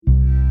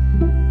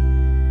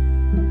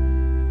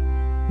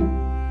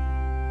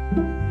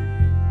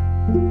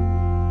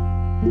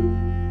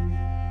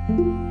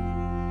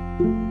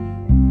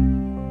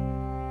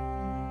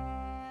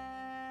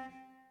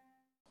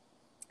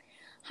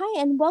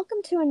and welcome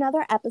to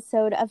another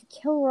episode of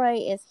Kilroy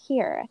is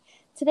Here.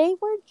 Today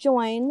we're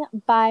joined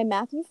by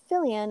Matthew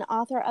Fillion,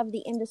 author of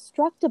the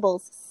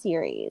Indestructibles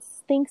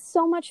series. Thanks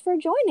so much for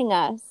joining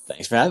us.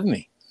 Thanks for having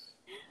me.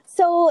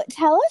 So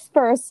tell us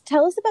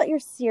about your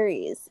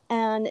series,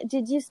 and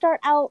did you start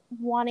out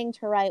wanting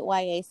to write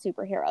YA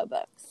superhero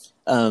books?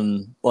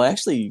 Well,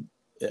 actually,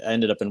 I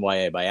ended up in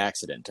YA by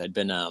accident. I'd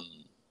been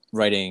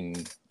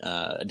writing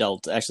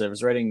adult. Actually, I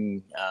was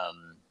writing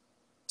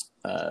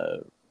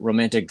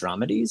romantic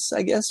dramedies,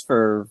 I guess,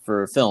 for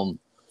film,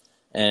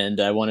 and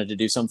I wanted to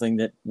do something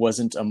that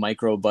wasn't a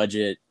micro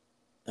budget,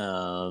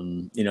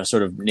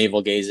 sort of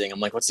navel gazing. I'm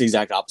like, what's the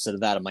exact opposite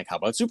of that? I'm like, how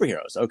about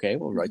superheroes? Okay,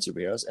 we'll write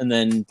superheroes. And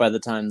then by the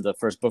time the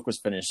first book was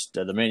finished,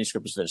 the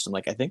manuscript was finished, I'm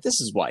like, I think this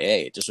is YA.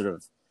 It just sort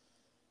of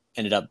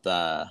ended up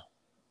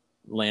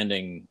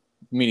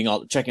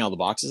checking all the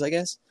boxes, I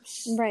guess.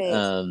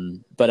 Right.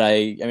 But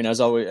I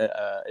was always,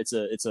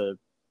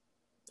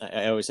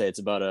 I always say it's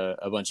about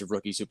a bunch of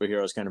rookie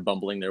superheroes kind of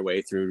bumbling their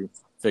way through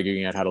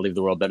figuring out how to leave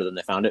the world better than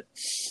they found it.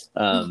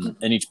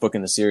 And each book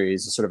in the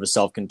series is sort of a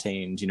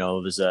self-contained,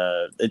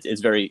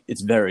 it's very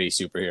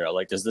superhero.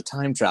 Like there's the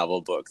time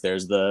travel book.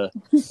 There's the,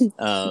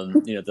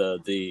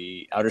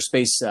 the outer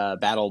space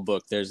battle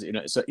book. There's,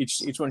 so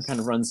each one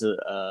kind of runs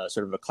a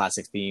sort of a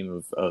classic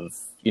theme of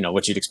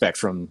what you'd expect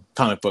from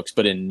comic books,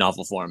 but in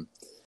novel form.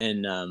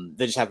 And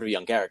they just happen to be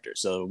young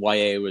characters. So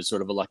YA was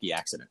sort of a lucky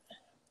accident.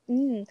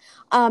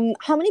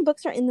 How many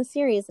books are in the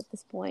series at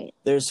this point?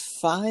 There's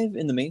 5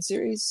 in the main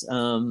series,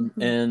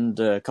 and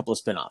a couple of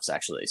spin-offs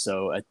actually.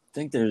 So I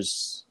think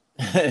there's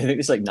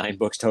like 9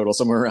 books total,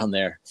 somewhere around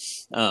there.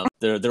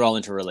 They're all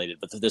interrelated,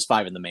 but there's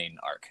 5 in the main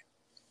arc.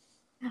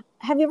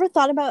 Have you ever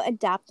thought about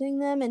adapting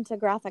them into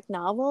graphic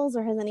novels,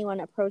 or has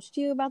anyone approached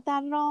you about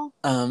that at all?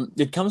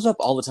 It comes up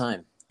all the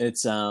time.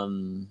 It's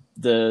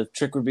the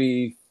trick would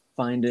be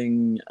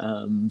finding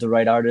the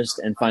right artist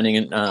and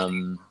finding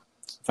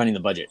the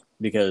budget,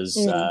 because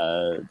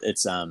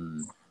it's a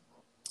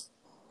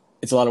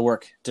lot of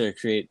work to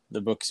create the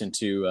books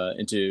into a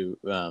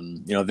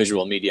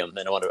visual medium,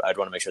 and I'd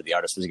want to make sure the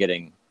artist was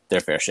getting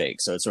their fair shake.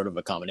 So it's sort of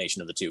a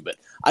combination of the two. But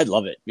I'd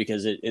love it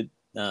because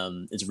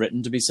it's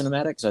written to be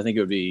cinematic, so I think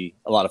it would be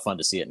a lot of fun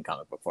to see it in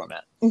comic book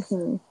format.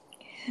 Mm-hmm.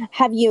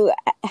 Have you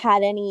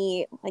had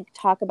any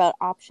talk about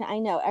option? I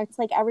know it's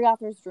like every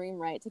author's dream,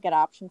 right, to get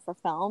option for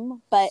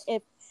film, but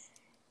if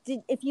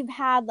you've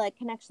had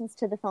connections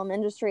to the film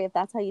industry, if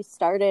that's how you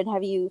started,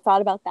 have you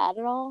thought about that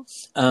at all?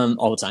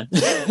 All the time.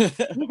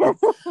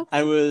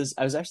 I was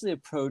actually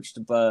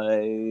approached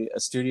by a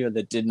studio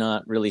that did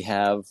not really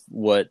have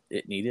what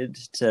it needed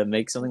to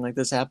make something like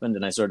this happen.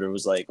 And I sort of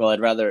was like, well, I'd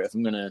rather, if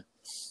I'm going to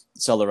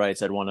sell the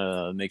rights, I'd want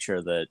to make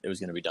sure that it was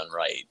going to be done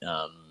right.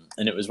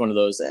 And it was one of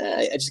those,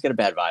 I just got a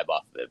bad vibe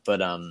off of it.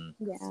 But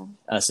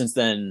since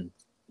then,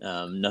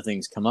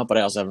 nothing's come up, but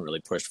I also haven't really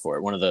pushed for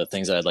it. One of the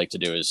things that I'd like to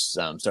do is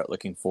start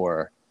looking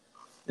for,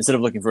 instead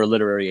of looking for a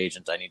literary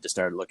agent, I need to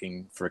start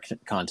looking for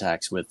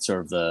contacts with sort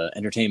of the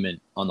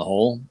entertainment on the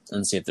whole,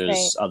 and see if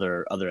there's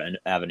other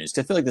avenues.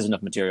 Because I feel like there's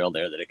enough material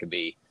there that it could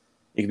be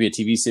a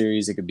TV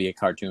series, it could be a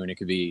cartoon, it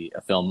could be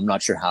a film. I'm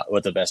not sure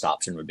what the best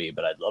option would be,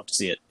 but I'd love to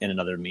see it in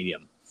another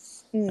medium.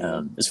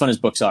 As fun as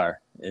books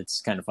are,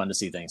 it's kind of fun to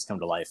see things come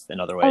to life in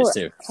other ways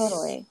too.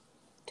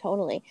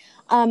 Totally.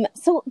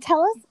 So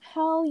tell us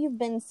how you've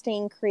been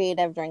staying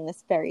creative during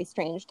this very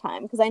strange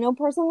time. Because I know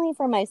personally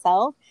for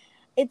myself,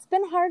 it's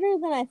been harder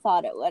than I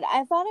thought it would.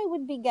 I thought I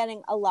would be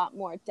getting a lot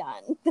more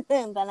done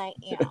than I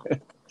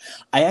am.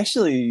 I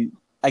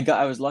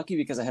was lucky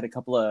because I had a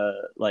couple of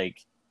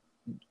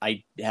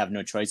I have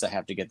no choice. I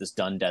have to get this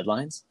done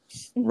deadlines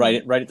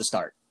right at the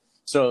start.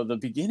 So the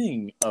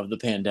beginning of the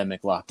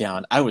pandemic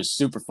lockdown, I was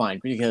super fine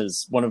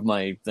because one of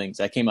my things,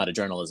 I came out of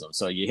journalism.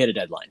 So you hit a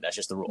deadline. That's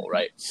just the rule,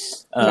 right?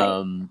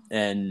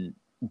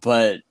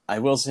 But I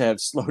will say I've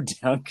slowed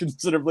down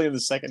considerably in the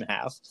second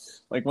half.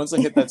 Once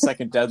I hit that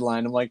second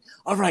deadline, I'm like,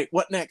 all right,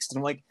 what next? And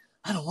I'm like,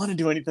 I don't want to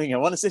do anything. I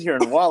want to sit here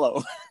and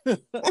wallow.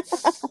 But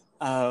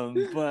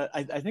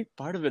I think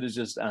part of it is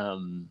just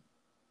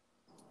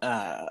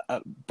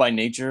by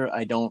nature,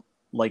 I don't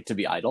like to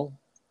be idle.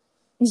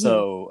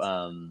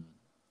 So,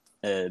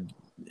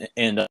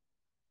 and I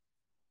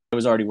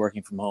was already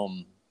working from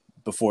home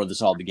before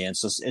this all began.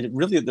 So there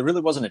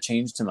really wasn't a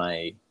change to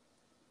my,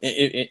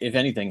 if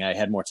anything, I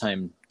had more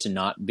time to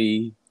not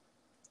be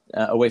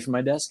away from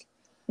my desk.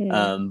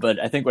 But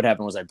I think what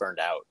happened was I burned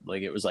out.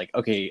 It was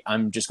okay,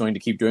 I'm just going to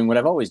keep doing what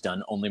I've always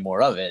done, only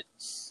more of it.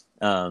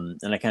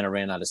 And I kind of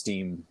ran out of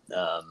steam.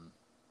 I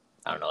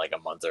don't know, a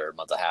month and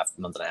a half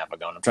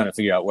ago. And I'm trying to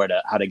figure out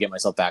how to get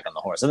myself back on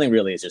the horse. I think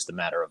really it's just a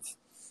matter of,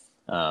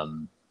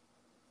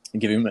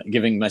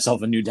 giving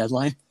myself a new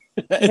deadline.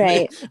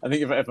 Right. I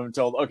think if I'm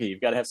told, okay, you've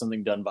got to have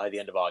something done by the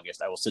end of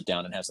August, I will sit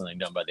down and have something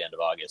done by the end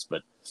of August.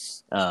 But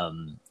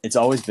it's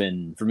always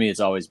been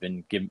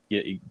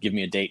give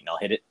me a date and I'll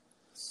hit it.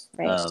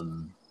 Right.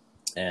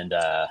 And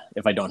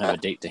if I don't have a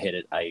date to hit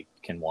it, I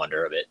can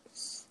wander a bit.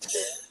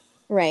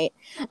 Right.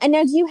 And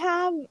now, do you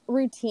have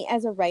routine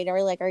as a writer?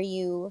 Are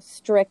you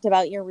strict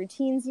about your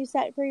routines you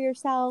set for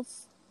yourself?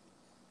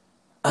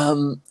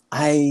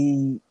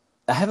 I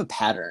have a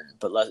pattern,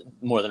 but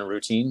more than a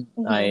routine.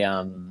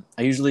 I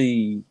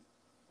usually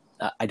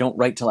I don't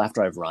write till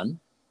after I've run,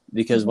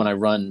 because when I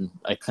run,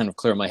 I kind of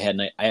clear my head,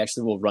 and I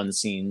actually will run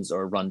scenes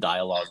or run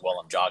dialogue while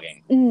I'm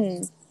jogging,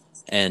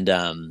 and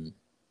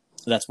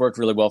that's worked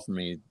really well for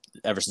me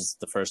ever since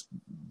the first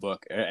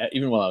book.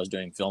 Even while I was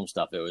doing film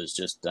stuff, it was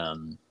just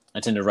I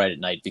tend to write at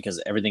night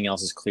because everything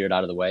else is cleared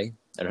out of the way.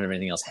 I don't have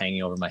anything else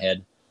hanging over my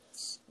head,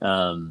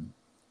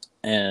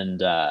 and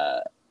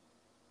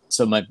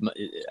so my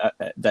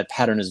that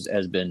pattern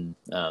has been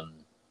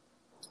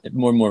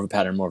more and more of a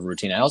pattern, more of a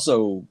routine. I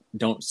also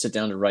don't sit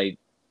down to write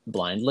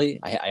blindly.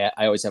 I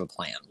always have a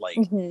plan. Like,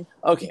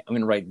 okay, I'm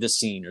going to write this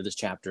scene or this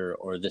chapter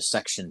or this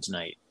section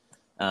tonight.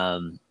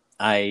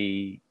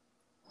 I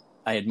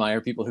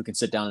admire people who can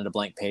sit down at a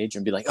blank page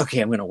and be like,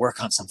 okay, I'm going to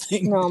work on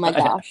something. Oh my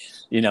gosh.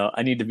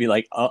 I need to be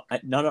like, oh,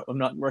 I'm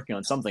not working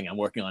on something. I'm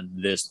working on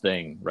this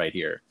thing right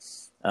here.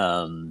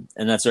 And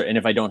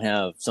if I don't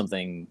have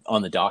something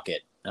on the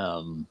docket,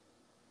 I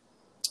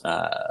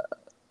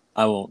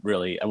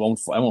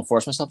won't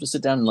force myself to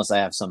sit down unless I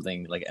have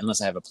something, like,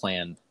 unless I have a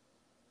plan.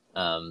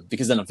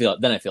 Because then I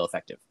feel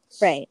effective.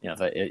 Right.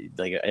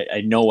 If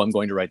I know I'm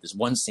going to write this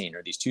one scene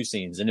or these two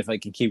scenes, and if I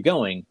can keep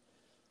going,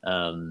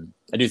 I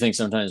do think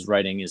sometimes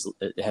writing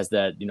has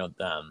that,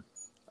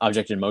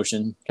 object in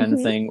motion kind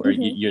of thing where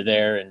you're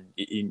there and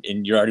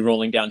you're already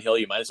rolling downhill.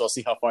 You might as well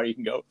see how far you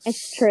can go.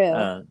 It's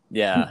true.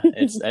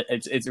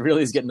 It's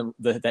really is getting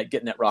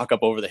getting that rock up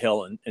over the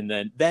hill, and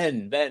then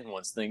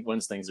once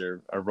things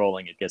are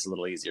rolling, it gets a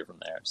little easier from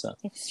there. So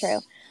it's true.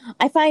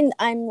 I find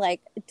I'm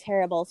like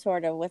terrible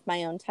sort of with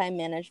my own time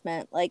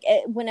management. Like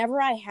whenever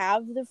I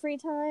have the free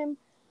time,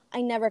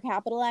 I never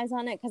capitalize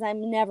on it because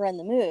I'm never in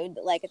the mood,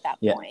 like, at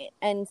that point.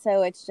 And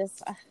so it's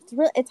just,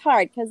 it's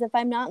hard because if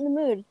I'm not in the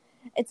mood,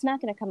 it's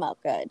not going to come out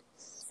good.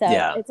 So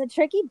it's a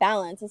tricky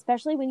balance,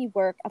 especially when you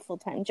work a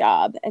full-time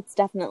job. It's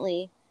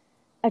definitely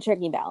a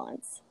tricky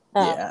balance.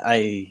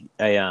 I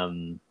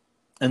and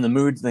the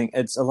mood thing,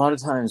 it's a lot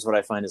of times what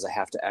I find is I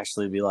have to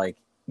actually be like,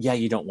 yeah,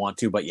 you don't want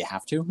to, but you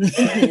have to.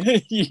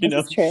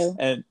 That's true.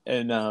 And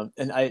I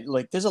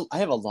I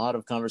have a lot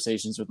of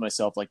conversations with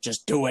myself, like,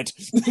 just do it.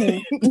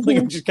 Like,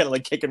 I'm just kind of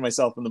like kicking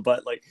myself in the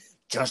butt, like,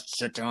 just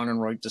sit down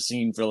and write the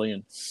scene,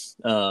 Fillion.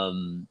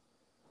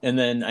 And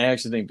then I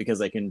actually think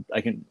because I can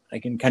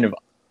kind of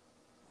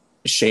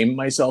shame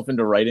myself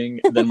into writing.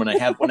 Then when I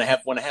have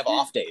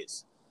off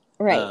days,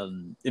 right,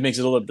 it makes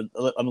it I'm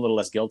a little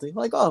less guilty.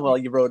 Like, oh well,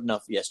 you wrote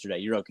enough yesterday,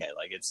 you're okay.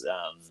 Like, it's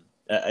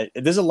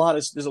there's a lot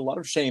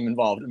of shame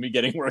involved in me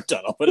getting work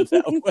done. I'll put it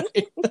that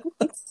way.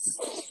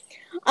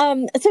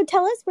 So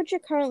tell us what you're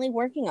currently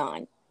working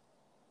on.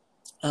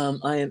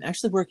 I am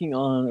actually working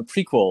on a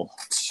prequel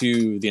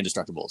to The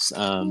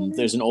Indestructibles.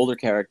 There's an older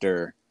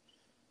character,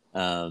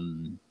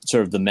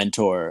 sort of the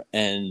mentor,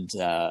 and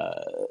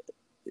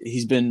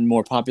he's been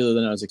more popular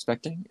than I was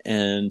expecting.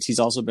 And he's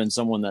also been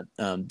someone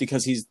that,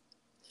 because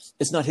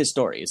it's not his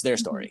story, it's their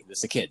story.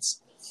 It's the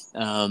kids.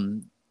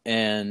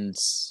 And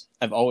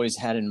I've always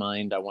had in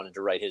mind I wanted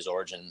to write his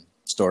origin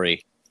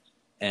story,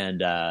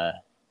 and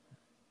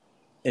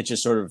it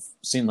just sort of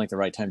seemed like the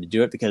right time to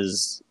do it,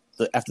 because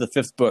after the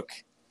fifth book,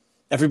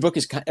 every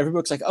book's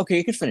like, okay,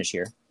 you could finish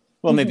here.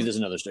 Well, maybe there's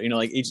another story.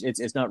 Like,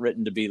 it's not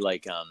written to be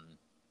like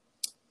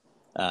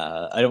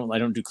I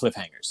don't do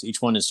cliffhangers.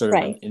 Each one is sort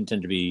of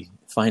intended to be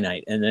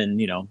finite, and then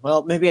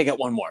well, maybe I got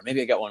one more.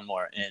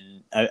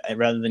 And I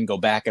rather than go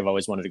back, I've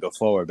always wanted to go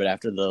forward. But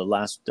after the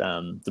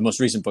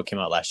most recent book came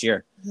out last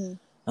year,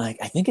 I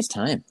think it's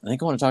time. I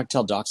think I want to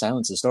tell Doc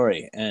Silence's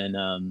story,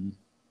 and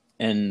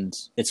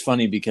it's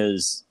funny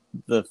because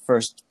the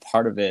first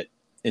part of it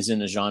is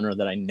in a genre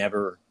that I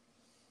never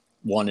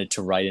wanted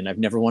to write, and I've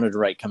never wanted to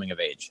write coming of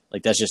age.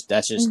 Like, that's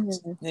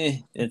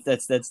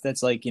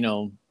like,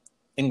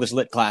 English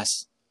lit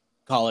class,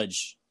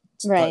 college,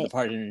 the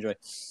part I didn't enjoy.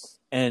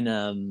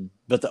 And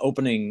but the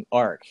opening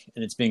arc,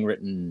 and it's being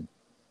written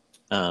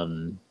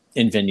in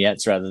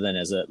vignettes rather than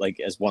as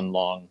one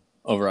long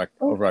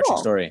overarching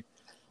story.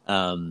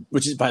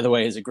 Which is, by the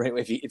way, is a great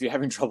way if you're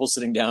having trouble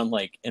sitting down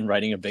and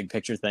writing a big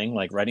picture thing,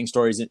 like writing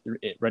stories,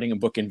 writing a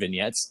book in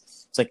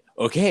vignettes. It's like,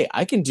 okay,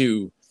 I can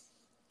do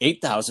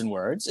 8,000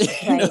 words.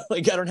 I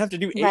don't have to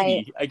do 80.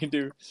 Right. I can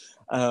do,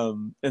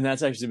 and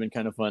that's actually been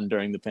kind of fun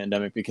during the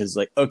pandemic, because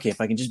okay, if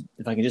I can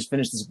just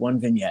finish this one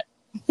vignette,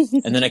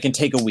 and then I can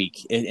take a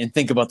week and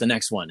think about the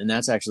next one, and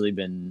that's actually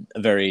been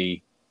a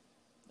very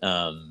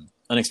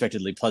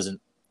unexpectedly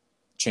pleasant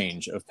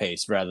change of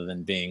pace, rather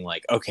than being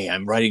like, okay,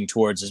 I'm writing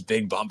towards this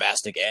big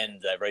bombastic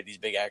end. I write these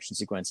big action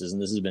sequences,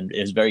 and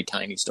it's a very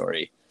tiny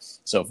story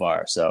so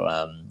far.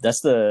 So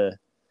that's that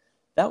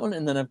one,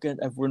 and then I've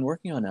been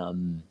working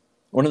on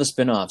one of the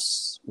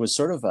spin-offs was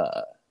sort of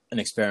an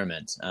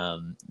experiment.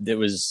 It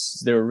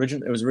was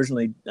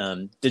originally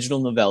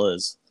digital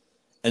novellas,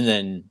 and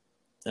then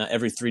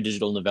every 3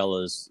 digital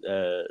novellas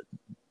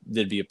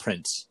there'd be a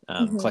print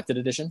collected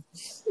edition.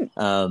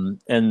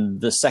 And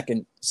the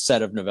second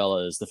set of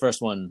novellas, the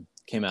first one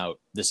came out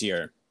this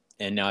year,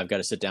 and now I've got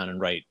to sit down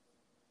and write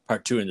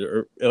part 2,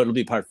 or it'll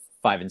be part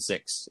 5 and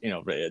 6,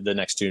 the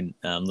next two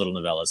little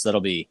novellas.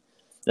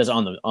 That's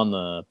on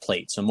the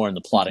plate. So more in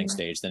the plotting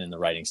stage than in the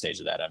writing stage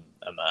of that.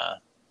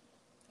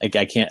 I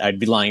can't. I'd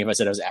be lying if I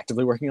said I was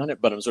actively working on it,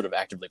 but I'm sort of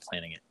actively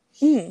planning it.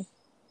 Mm.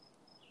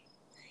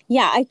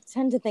 Yeah, I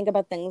tend to think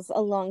about things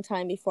a long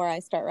time before I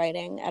start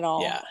writing at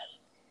all. Yeah,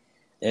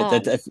 I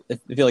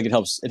feel like it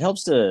helps. It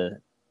helps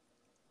to,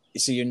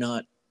 so you're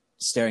not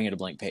staring at a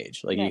blank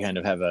page. Like right. You kind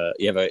of have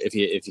if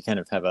you kind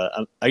of have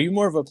are you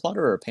more of a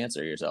plotter or a pantser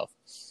yourself?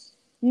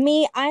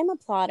 Me, I'm a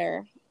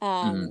plotter.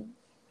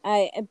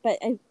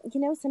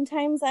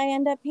 Sometimes I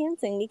end up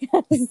pantsing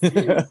because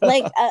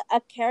like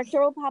a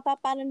character will pop up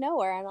out of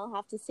nowhere and I'll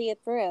have to see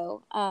it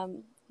through.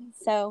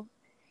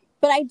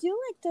 But I do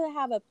like to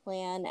have a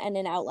plan and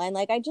an outline.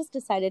 Like I just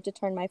decided to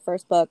turn my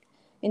first book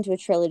into a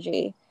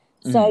trilogy.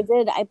 So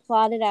I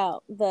plotted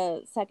out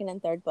the second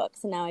and third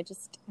books, and now I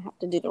just have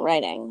to do the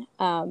writing.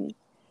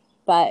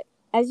 But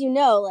as you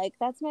know, like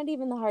that's not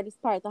even the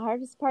hardest part. The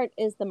hardest part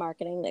is the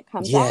marketing that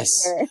comes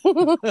after.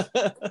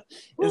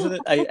 Isn't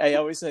it? I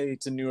always say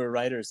to newer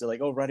writers, they're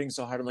like, "Oh, writing's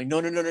so hard." I'm like, "No.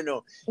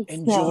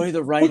 Enjoy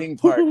the writing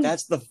part.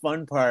 That's the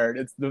fun part.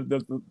 It's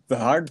the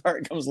hard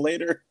part comes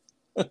later."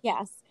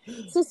 Yes.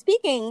 So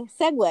speaking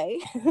segue.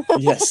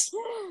 Yes.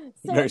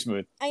 Very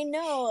smooth. I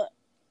know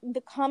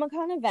the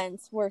Comic-Con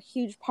events were a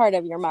huge part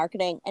of your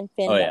marketing and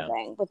fan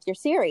building with your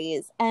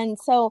series. And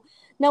so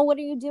now what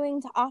are you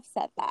doing to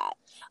offset that?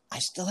 I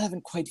still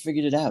haven't quite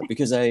figured it out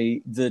because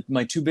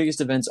my two biggest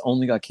events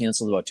only got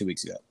canceled about 2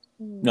 weeks ago.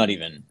 Not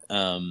even.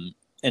 And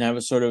I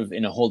was sort of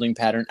in a holding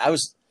pattern.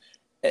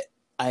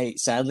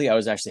 Sadly, I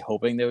was actually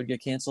hoping they would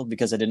get canceled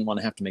because I didn't want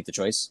to have to make the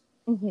choice.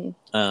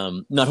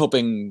 Not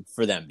hoping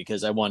for them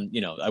because I want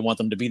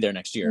them to be there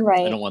next year.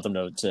 Right. I don't want them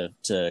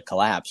to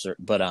collapse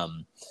but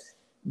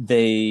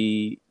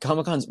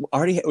Comic-Con's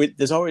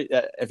there's already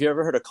have you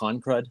ever heard of Con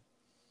Crud?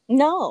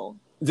 No.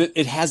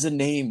 It has a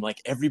name.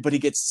 Like everybody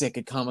gets sick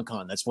at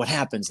Comic-Con. That's what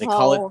happens. They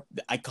call it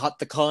I caught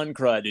the Con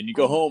Crud, and you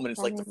go home and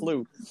it's like the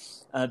flu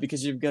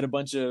because you've got a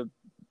bunch of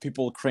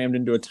people crammed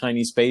into a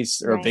tiny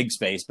space or a big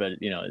space, but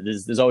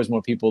there's always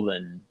more people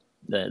than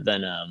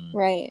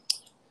right.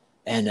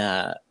 And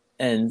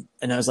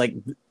I was like,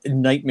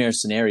 nightmare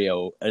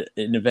scenario,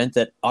 an event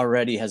that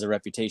already has a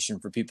reputation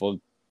for people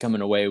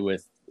coming away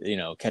with,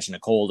 catching a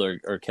cold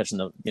or catching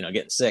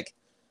getting sick.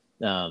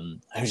 I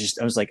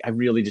was like, I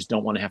really just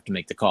don't want to have to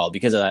make the call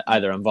because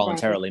either I'm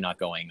voluntarily not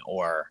going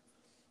or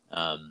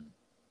I'm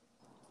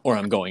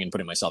going and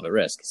putting myself at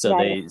risk. So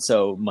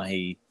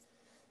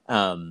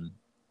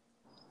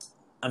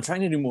I'm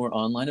trying to do more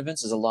online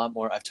events. There's a lot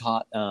more. I've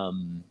taught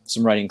some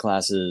writing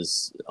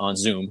classes on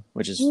Zoom,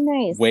 which is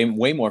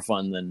way more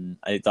fun than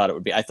I thought it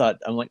would be. I'm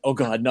like, oh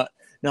God, not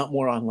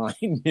more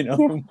online,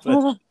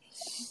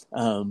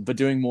 but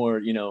doing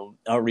more,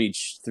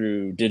 outreach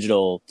through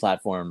digital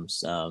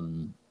platforms.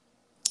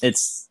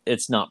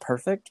 It's not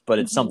perfect, but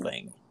it's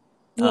something.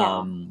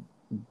 Yeah.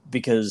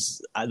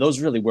 Because those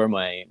really were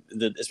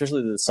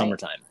especially the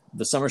summertime.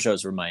 The summer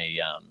shows were my.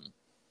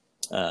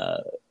 I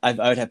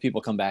would have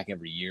people come back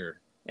every year.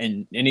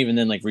 And even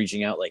then, like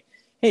reaching out, like,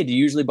 hey, do you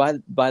usually buy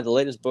the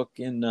latest book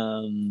in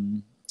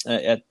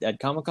at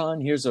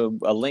Comic-Con? Here's a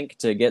link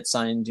to get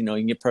signed. You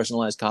can get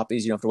personalized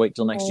copies. You don't have to wait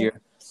till next year,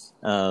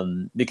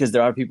 because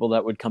there are people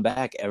that would come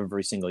back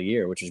every single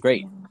year, which is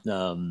great.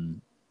 But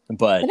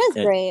it is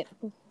great.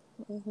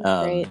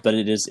 Great. But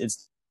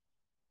it's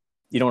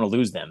you don't want to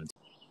lose them.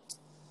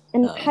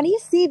 And how do you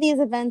see these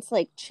events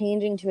like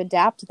changing to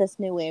adapt to this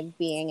new way of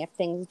being if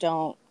things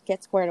don't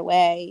get squared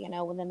away,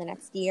 within the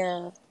next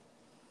year?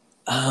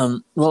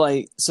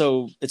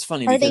 So it's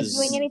funny. Are they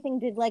doing anything?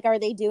 Are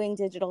they doing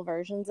digital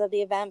versions of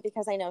the event?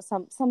 Because I know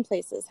some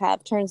places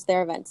have turned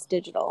their events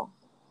digital.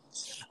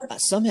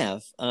 Some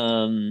have.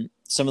 Some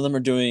of them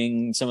are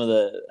doing some of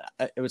the.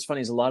 It was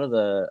funny. Is a lot of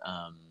the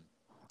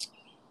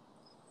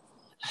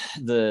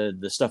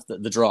stuff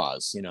that the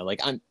draws.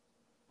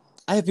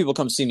 I have people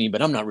come see me,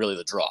 but I'm not really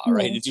the draw,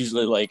 right? Mm-hmm. It's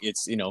usually like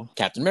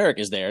Captain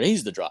America is there.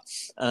 He's the draw.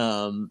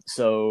 But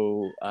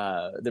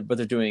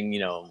they're doing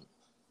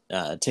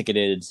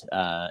ticketed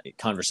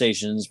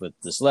conversations with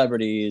the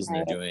celebrities, and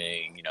they're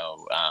doing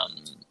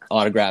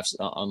autographs,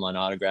 online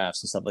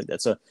autographs and stuff like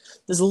that. So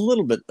there's a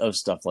little bit of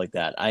stuff like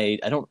that.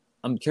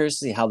 I'm curious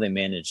to see how they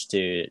manage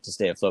to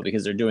stay afloat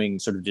because they're doing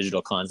sort of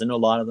digital cons. I know a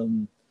lot of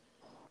them,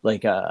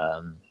 like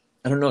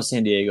I don't know if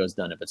San Diego's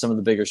done it, but some of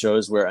the bigger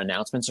shows where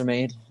announcements are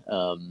made,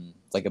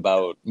 like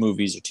about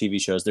movies or TV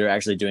shows, they're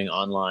actually doing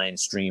online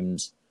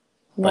streamed,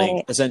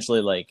 like essentially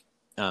like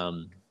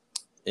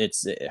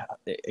it's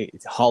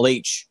Hall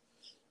H.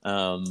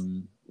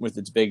 With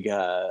its big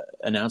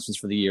announcements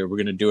for the year, we're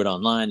going to do it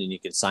online, and you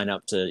can sign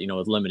up to,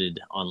 with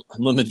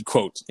limited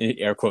quotes,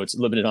 air quotes,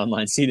 limited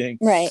online seating.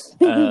 Right.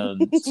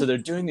 So they're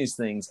doing these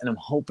things, and I'm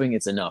hoping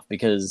it's enough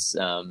because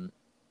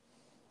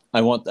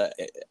I would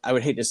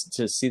hate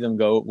to see them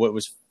go. What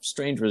was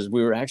strange was a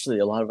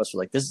lot of us were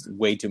like, this is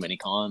way too many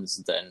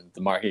cons than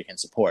the market can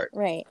support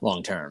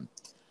long term.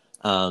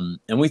 And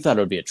we thought it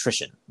would be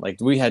attrition. Like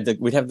we'd have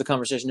the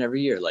conversation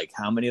every year, like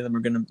how many of them are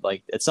going to,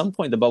 like at some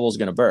point the bubble's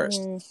going to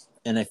burst.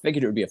 And I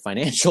figured it would be a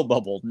financial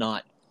bubble,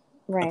 not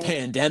a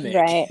pandemic,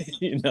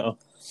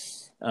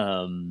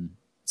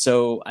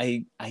 So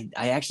I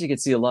actually could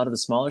see a lot of the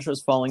smaller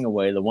shows falling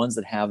away. The ones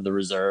that have the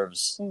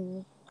reserves,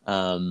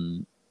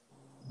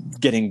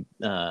 getting,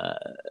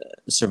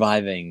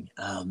 surviving.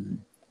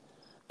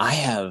 I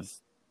have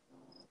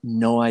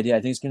no idea.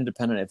 I think it's going to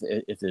depend on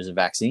if there's a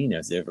vaccine,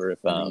 I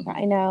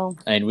know.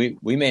 And we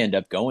may end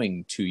up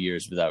going 2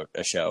 years without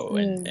a show,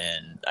 and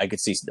I could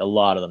see a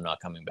lot of them not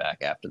coming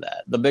back after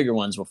that. The bigger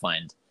ones will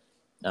find,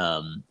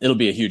 it'll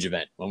be a huge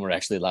event when we're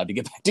actually allowed to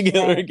get back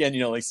together again.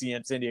 Like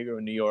San Diego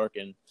and New York,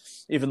 and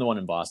even the one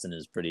in Boston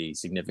is pretty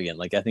significant.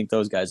 Like I think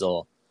those guys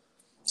will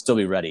still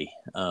be ready.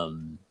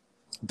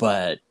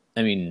 But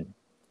I mean.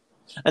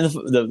 And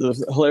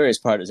the hilarious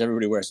part is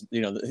everybody wears,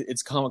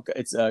 it's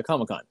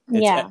Comic-Con.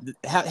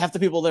 Half the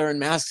people there are in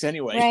masks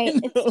anyway. Right,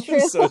 it's true.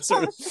 So it's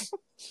sort of,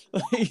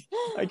 like,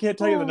 I can't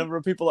tell you the number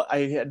of people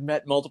I had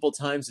met multiple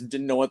times and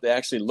didn't know what they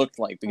actually looked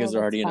like because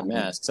they're already in a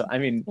mask. So, I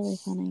mean, really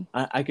funny.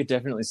 I could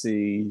definitely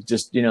see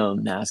just,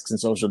 masks and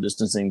social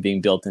distancing being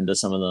built into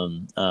some of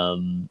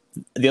them.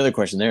 The other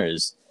question there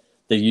is,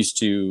 they're used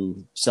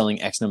to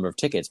selling X number of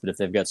tickets, but if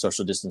they've got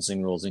social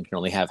distancing rules and can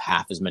only have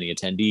half as many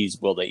attendees,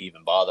 will they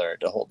even bother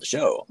to hold the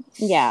show?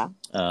 Yeah.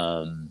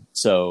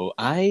 So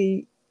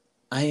I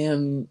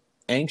am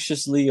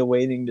anxiously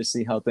awaiting to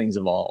see how things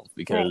evolve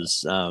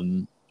because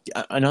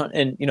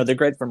they're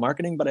great for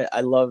marketing, but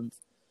I love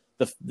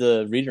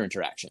the reader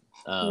interaction.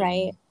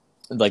 Right.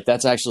 Like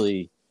that's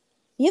actually.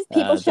 You have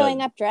people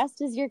showing up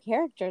dressed as your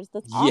characters.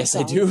 That's awesome. Yes,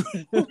 I do.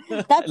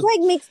 That's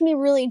like makes me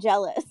really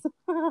jealous.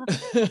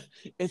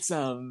 It's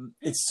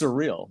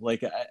surreal.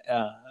 Like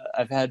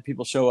I've had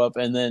people show up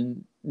and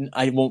then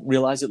I won't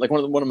realize it. Like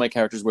one of my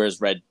characters wears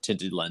red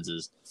tinted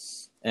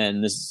lenses,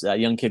 and this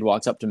young kid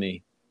walks up to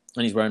me,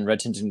 and he's wearing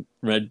red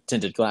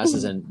tinted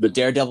glasses. But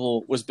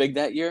Daredevil was big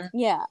that year.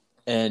 Yeah.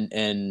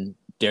 And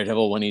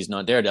Daredevil, when he's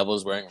not Daredevil,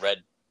 is wearing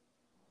red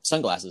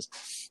sunglasses.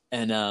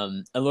 And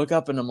I look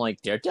up and I'm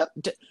like, Daredevil!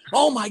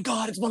 Oh my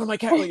God, it's one of my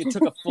characters. Like, it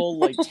took a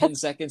full 10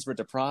 seconds for it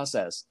to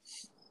process.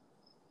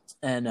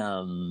 And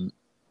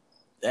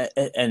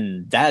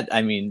that,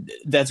 I mean,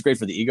 that's great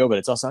for the ego, but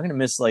it's also, I'm going to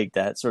miss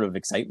that sort of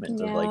excitement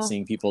of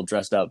seeing people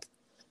dressed up.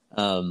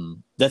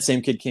 That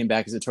same kid came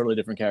back as a totally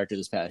different character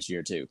this past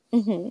year too.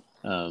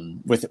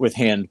 With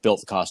hand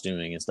built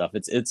costuming and stuff.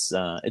 It's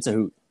a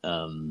hoot.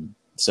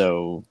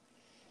 So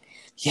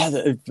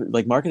yeah,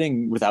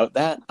 marketing without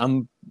that,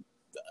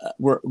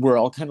 we're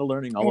all kind of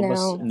learning, all of us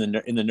in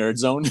the nerd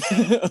zone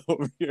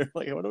over here.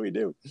 Like, what do we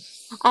do?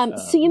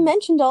 So you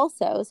mentioned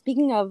also,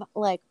 speaking of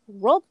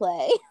role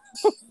play,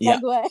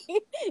 segue,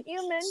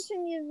 you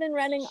mentioned you've been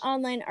running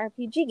online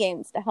RPG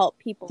games to help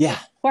people who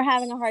are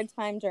having a hard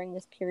time during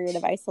this period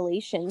of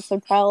isolation. So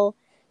tell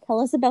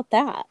us about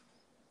that.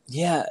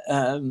 Yeah,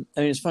 I mean,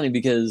 it's funny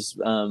because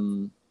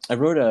I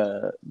wrote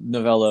a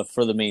novella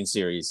for the main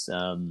series.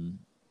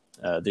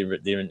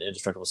 The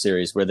Indestructible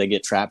series, where they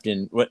get trapped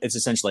in what it's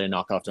essentially a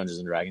knockoff Dungeons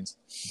and Dragons,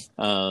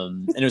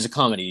 and it was a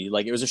comedy.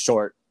 Like, it was a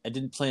short. I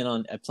planned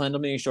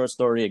on being a short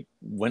story. It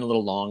went a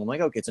little long. I'm like,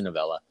 okay, it's a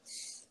novella,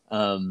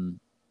 and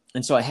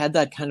so I had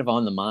that kind of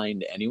on the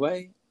mind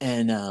anyway,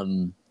 and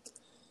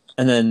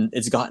then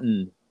it's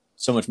gotten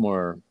so much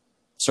more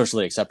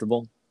socially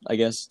acceptable, I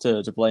guess,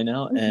 to play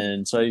now,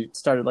 and so I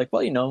started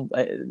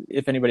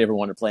if anybody ever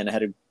wanted to play, and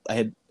I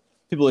had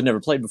people who'd never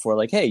played before,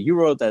 like, hey, you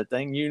wrote that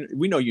thing.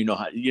 We know you know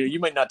how. You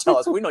might not tell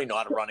us. We know you know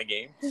how to run a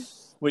game.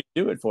 Will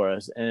you do it for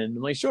us? And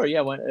I'm like, sure,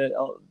 yeah.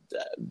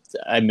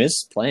 I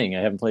miss playing.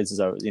 I haven't played since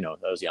I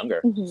was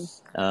younger.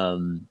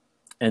 And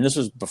this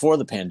was before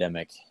the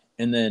pandemic.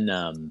 And then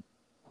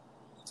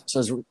so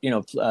I was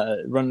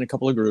running a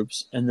couple of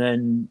groups, and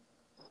then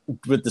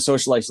with the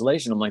social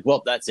isolation, I'm like,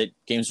 well, that's it.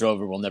 Games are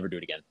over. We'll never do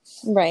it again.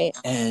 Right.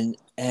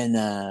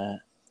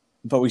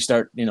 But we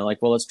start,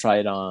 well, let's try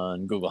it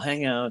on Google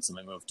Hangouts, and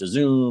I moved to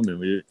Zoom,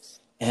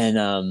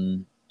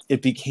 and it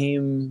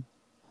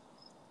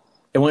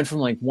went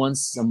from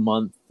once a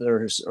month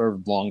or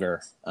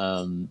longer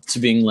to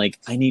being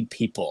I need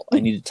people.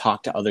 I need to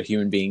talk to other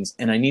human beings,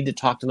 and I need to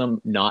talk to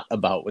them not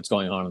about what's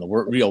going on in the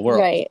real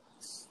world. Right.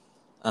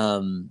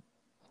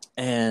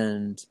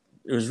 And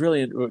it was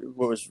really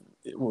what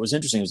was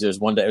interesting was there was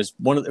one day, it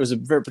was a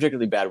very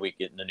particularly bad week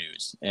in the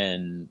news,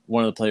 and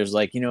one of the players was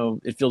like,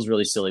 it feels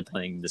really silly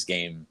playing this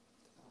game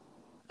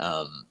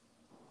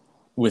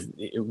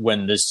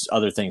when this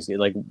other things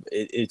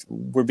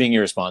we're being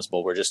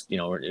irresponsible. We're just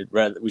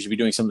we should be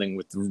doing something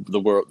with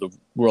the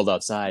world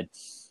outside.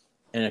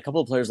 And a couple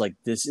of players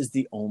this is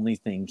the only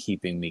thing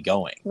keeping me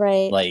going.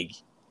 Right.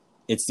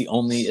 It's the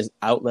only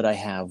outlet I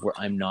have where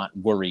I'm not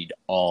worried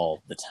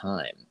all the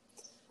time.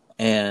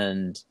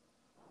 And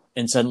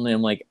suddenly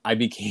I'm I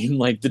became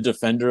the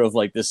defender of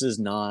this is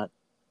not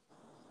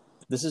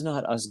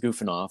us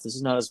goofing off. This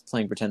is not us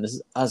playing pretend. This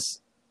is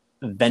us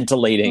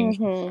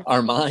ventilating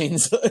our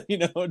minds,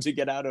 to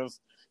get out of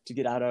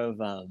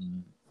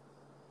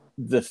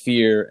the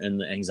fear and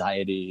the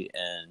anxiety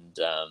and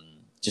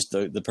just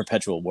the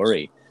perpetual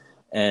worry.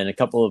 And a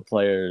couple of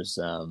players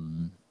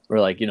were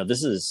like,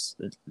 this is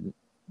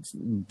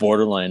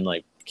borderline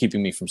like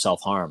keeping me from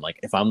self-harm. Like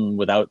if I'm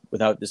without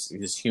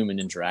this human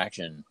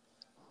interaction,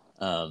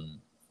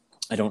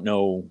 I don't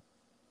know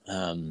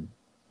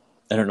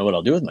what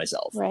I'll do with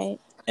myself. Right.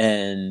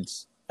 And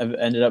I've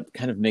ended up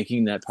kind of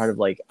making that part of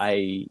like,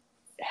 I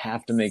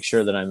have to make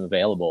sure that I'm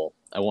available.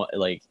 I want,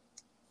 like,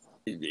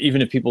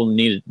 even if people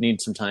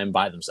need some time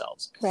by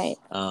themselves. Right.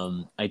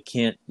 I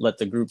can't let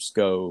the groups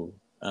go,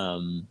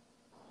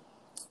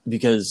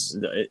 because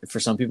for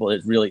some people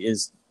it really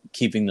is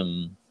keeping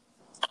them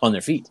on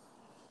their feet.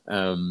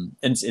 And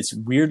it's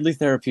weirdly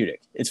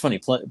therapeutic. It's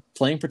funny,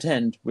 playing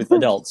pretend with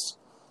adults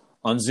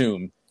on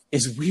Zoom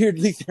is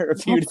weirdly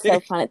therapeutic.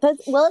 That's so fun.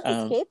 It's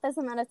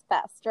escapism at its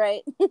best,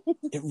 right?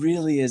 It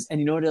really is. And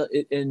you know what?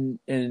 In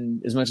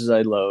as much as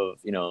I love,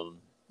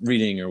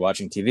 reading or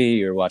watching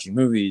TV or watching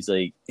movies,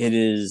 like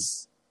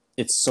it's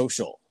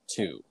social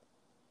too.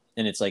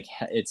 And it's like,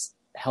 it's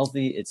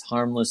healthy, it's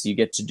harmless. You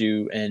get to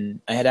do,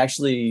 and I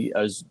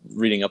was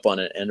reading up on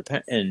it,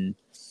 and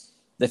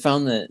they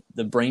found that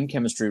the brain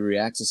chemistry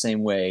reacts the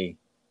same way.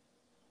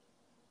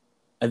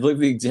 I believe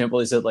the example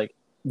they said, like,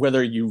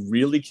 whether you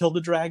really kill the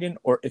dragon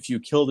or if you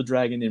kill the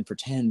dragon and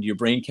pretend, your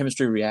brain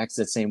chemistry reacts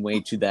the same way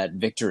to that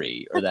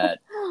victory or that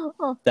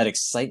that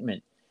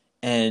excitement.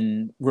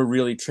 And we're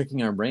really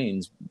tricking our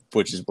brains,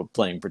 which is what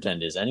playing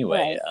pretend is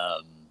anyway. Right.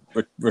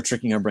 We're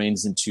tricking our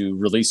brains into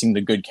releasing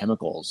the good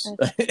chemicals.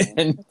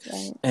 and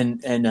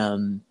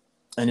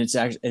it's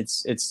actually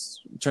it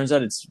turns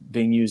out it's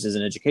being used as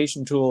an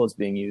education tool. It's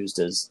being used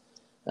as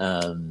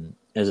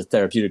a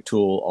therapeutic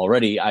tool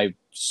already. I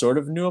sort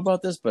of knew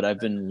about this, but I've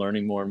been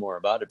learning more and more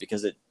about it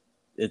because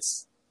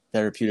it's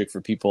therapeutic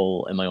for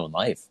people in my own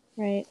life.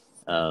 Right.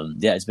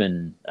 It's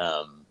been,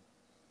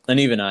 and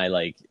even I,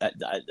 like,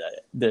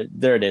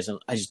 there are days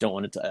I just don't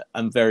want to,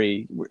 I'm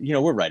very,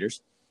 we're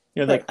writers,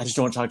 like, I just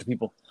don't want to talk to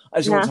people. I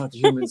just want to talk to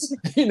humans,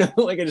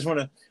 like, I just want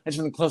to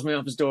close my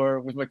office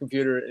door with my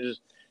computer.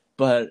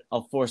 But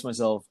I'll force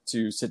myself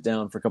to sit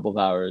down for a couple of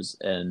hours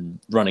and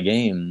run a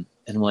game.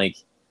 And I'm like,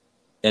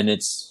 and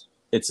it's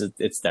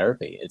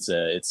therapy.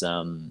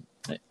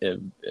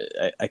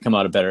 I come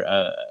out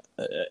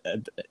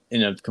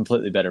in a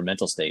completely better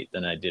mental state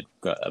than I did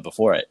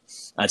before it.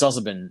 It's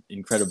also been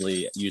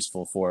incredibly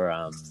useful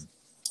for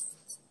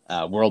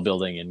world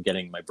building and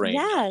getting my brain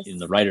in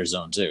the writer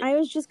zone too. I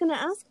was just going to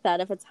ask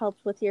that if it's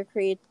helped with your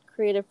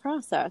creative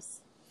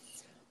process.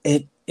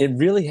 It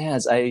really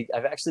has. I've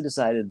actually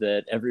decided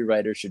that every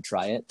writer should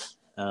try it,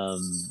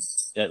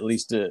 at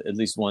least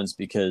once,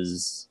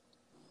 because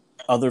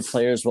other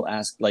players will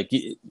ask, like,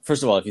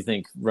 first of all, if you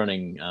think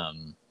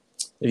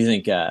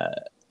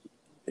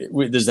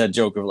there's that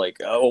joke of like,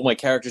 oh, my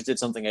characters did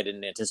something I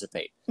didn't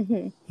anticipate.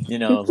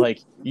 Mm-hmm.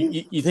 Like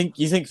you think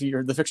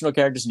the fictional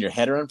characters in your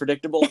head are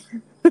unpredictable.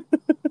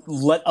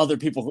 Let other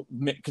people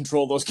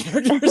control those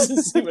characters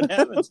and see what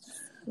happens.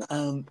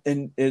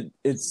 And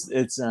it's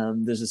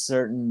there's a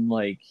certain,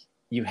 like,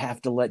 you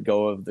have to let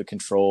go of the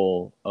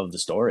control of the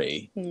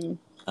story. Mm.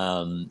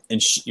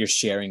 And you're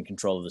sharing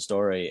control of the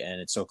story, and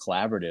it's so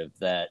collaborative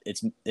that it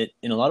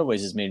in a lot of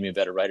ways has made me a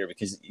better writer,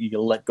 because you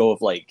let go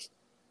of, like,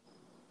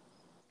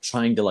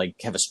 trying to, like,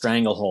 have a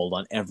stranglehold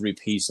on every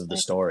piece of the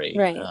story,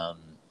 right.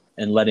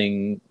 And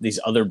letting these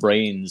other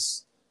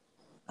brains,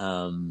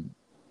 they'll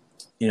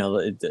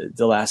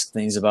ask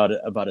things about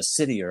a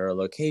city or a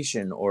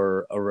location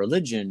or a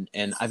religion,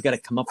 and I've got to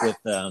come up with.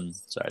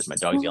 Sorry, my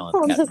dog's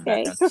yelling at the cat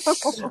in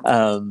the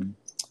background.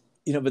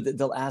 But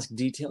they'll ask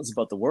details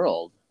about the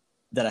world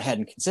that I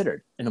hadn't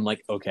considered, and I'm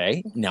like,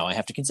 okay, now I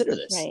have to consider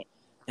this, right.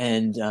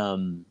 And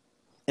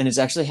it's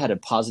actually had a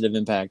positive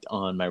impact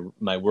on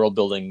my world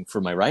building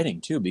for my writing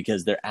too,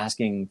 because they're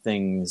asking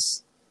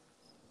things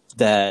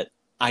that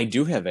I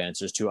do have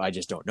answers to, I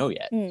just don't know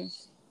yet. Mm.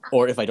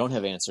 Or if I don't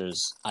have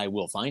answers, I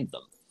will find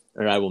them,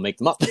 or I will make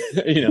them up,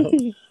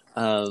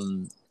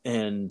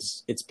 and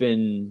it's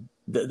been,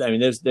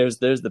 there's the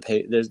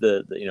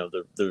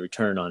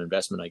return on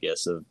investment, I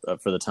guess, of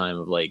for the time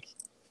of, like,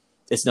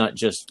 it's not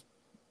just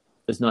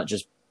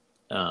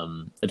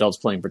adults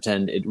playing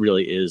pretend. It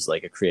really is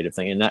like a creative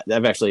thing. And that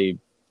I've actually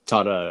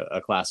taught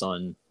a class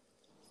on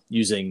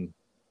using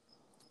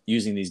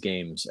these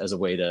games as a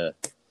way to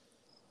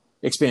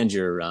expand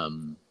your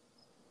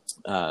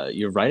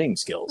writing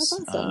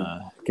skills,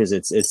 because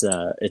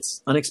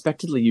it's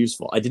unexpectedly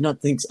useful. I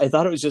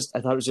thought it was just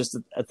a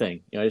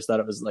thing. I just thought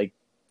it was like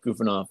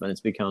goofing off, and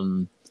it's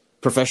become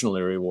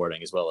professionally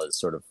rewarding as well as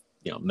sort of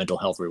mental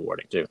health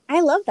rewarding too. I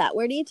love that.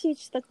 Where do you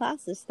teach the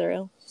classes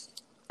through?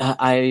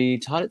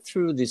 I taught it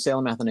through the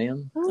Salem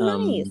Athenaeum. Oh,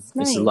 nice.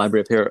 It's the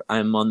library up here.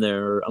 I'm on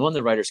their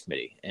writers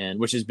committee, and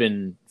which has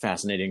been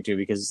fascinating too,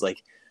 because it's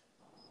like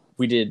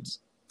we did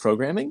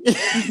programming.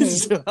 Mm-hmm.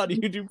 So how do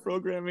you do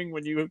programming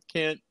when you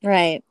can't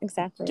get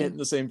in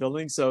the same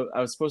building? So I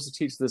was supposed to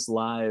teach this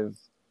live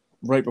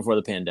right before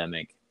the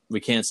pandemic. We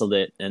canceled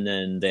it, and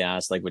then they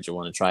asked, like, would you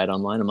want to try it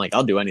online? I'm like,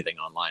 I'll do anything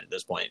online at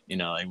this point.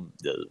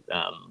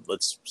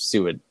 Let's see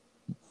what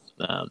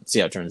see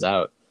how it turns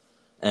out.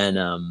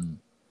 And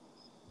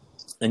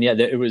yeah,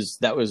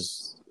 that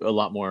was a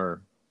lot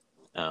more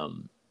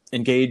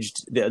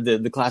engaged.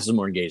 The class was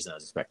more engaged than I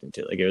was expecting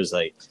to. Like, it was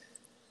like,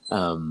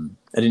 I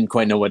didn't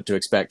quite know what to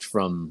expect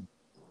from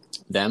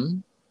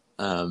them.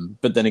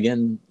 But then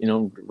again,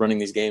 running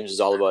these games is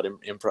all about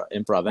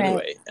improv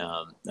anyway.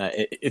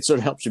 It sort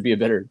of helps you be a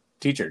better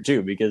teacher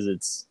too, because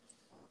it's,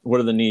 what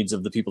are the needs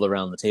of the people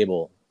around the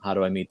table? How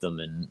do I meet them,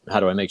 and how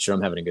do I make sure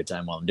I'm having a good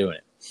time while I'm doing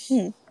it?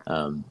 So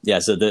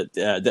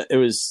it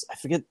was, I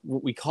forget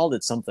what we called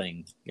it,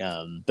 something,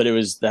 but it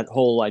was that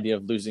whole idea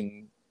of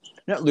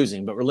not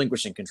losing, but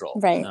relinquishing control.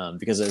 Right.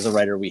 Because as a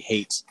writer, we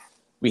hate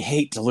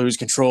to lose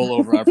control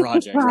over our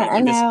project. Right. I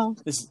know.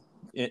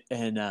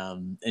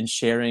 And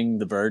sharing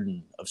the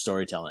burden of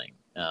storytelling,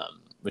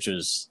 which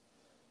is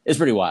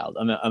pretty wild.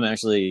 I'm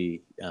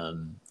actually,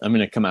 I'm going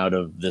to come out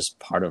of this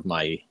part of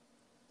my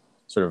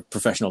sort of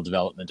professional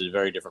development as a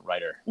very different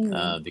writer,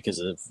 because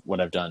of what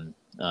I've done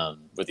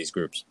with these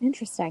groups.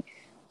 Interesting.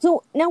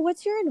 So now,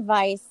 what's your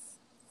advice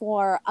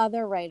for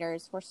other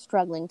writers who are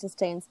struggling to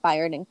stay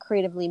inspired and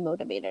creatively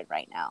motivated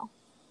right now?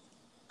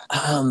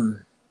 I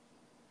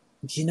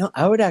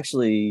would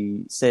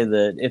actually say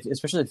that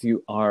especially if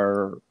you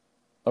are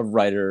a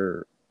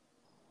writer,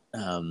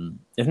 even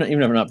if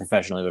not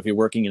professionally, but if you're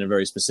working in a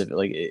very specific,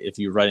 like if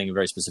you're writing a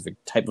very specific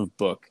type of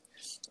book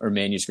or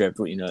manuscript,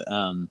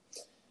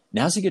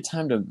 now's a good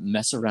time to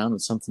mess around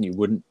with something you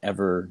wouldn't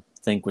ever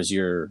think was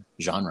your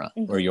genre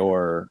or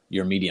your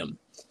medium.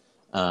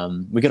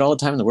 We get all the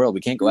time in the world. We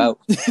can't go out,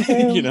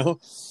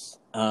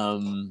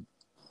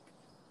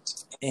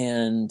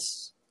 and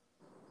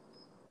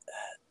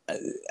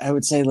I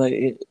would say,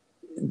 like,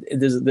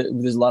 there's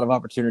a lot of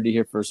opportunity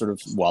here for sort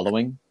of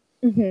wallowing,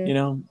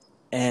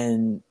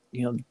 and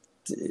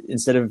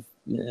instead of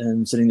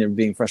sitting there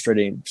being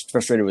frustrated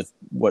with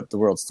what the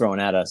world's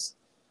throwing at us,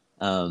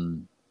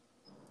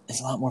 it's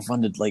a lot more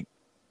fun to, like,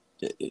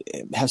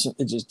 have some,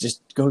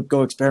 just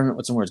go experiment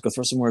with some words, go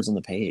throw some words on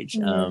the page.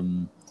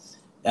 And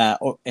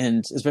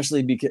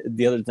especially because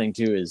the other thing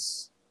too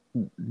is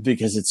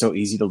because it's so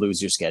easy to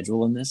lose your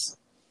schedule in this,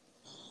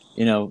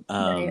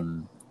 right.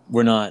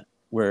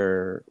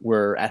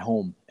 we're at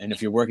home. And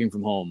if you're working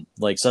from home,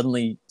 like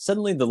suddenly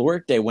the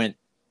work day went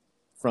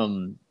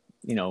from,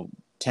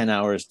 10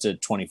 hours to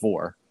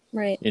 24,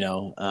 right.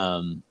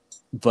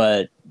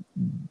 But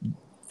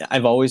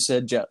I've always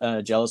said,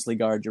 jealously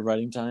guard your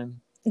writing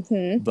time.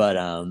 But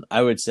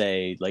I would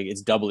say, like,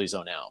 it's doubly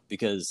so now,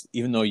 because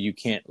even though you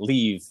can't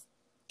leave,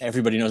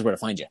 everybody knows where to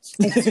find you.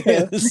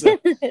 It's true.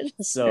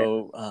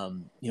 so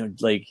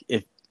like,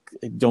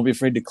 don't be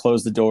afraid to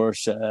close the door,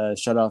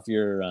 shut off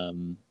your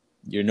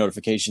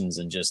notifications,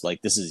 and just,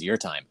 like, this is your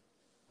time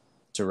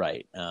to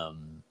write.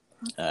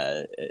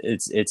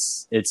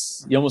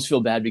 It's you almost feel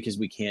bad because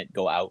we can't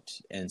go out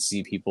and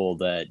see people,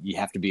 that you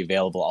have to be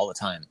available all the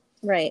time.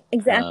 Right.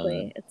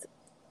 Exactly.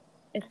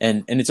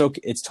 And it's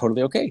okay. It's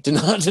totally okay to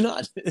not,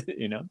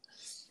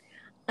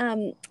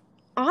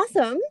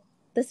 Awesome.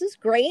 This is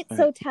great. All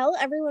so right. Tell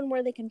everyone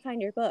where they can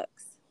find your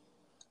books.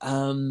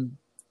 Well,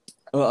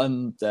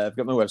 I've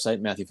got my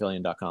website,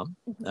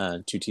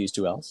 MatthewFillion.com, 2 T's,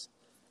 2 L's.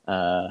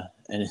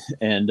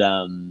 And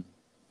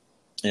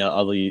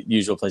all the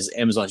usual places.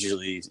 Amazon's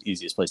usually the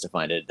easiest place to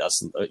find it.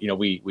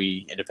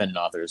 We independent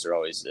authors are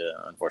always,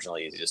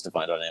 unfortunately, easiest to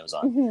find on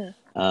Amazon.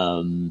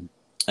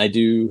 I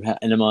do,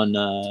 and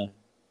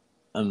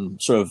I'm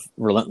sort of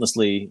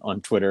relentlessly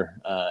on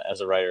Twitter as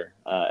a writer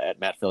at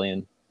Matt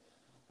Fillion.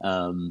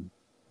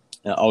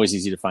 Always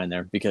easy to find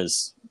there,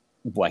 because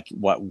why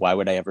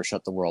would I ever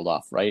shut the world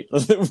off, right?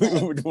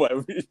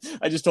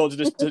 I just told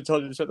you to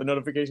shut the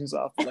notifications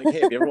off. Like,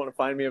 hey, if you ever want to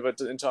find me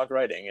and talk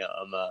writing,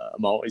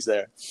 I'm always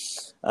there.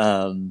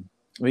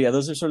 But yeah,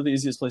 those are sort of the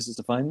easiest places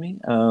to find me.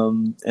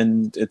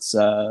 And it's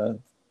the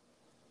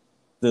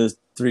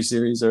 3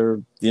 series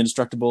are The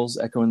Indestructibles,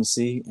 Echo in the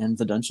Sea, and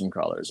The Dungeon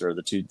Crawlers, or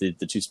the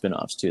two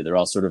spin-offs too. They're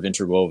all sort of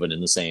interwoven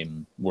in the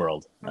same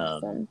world.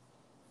 Awesome.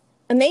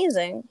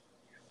 Amazing.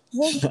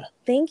 Well,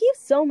 thank you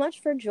so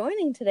much for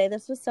joining today.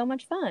 This was so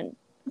much fun.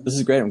 This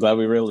is great. I'm glad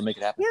we were able to make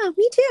it happen. Yeah,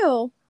 me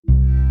too.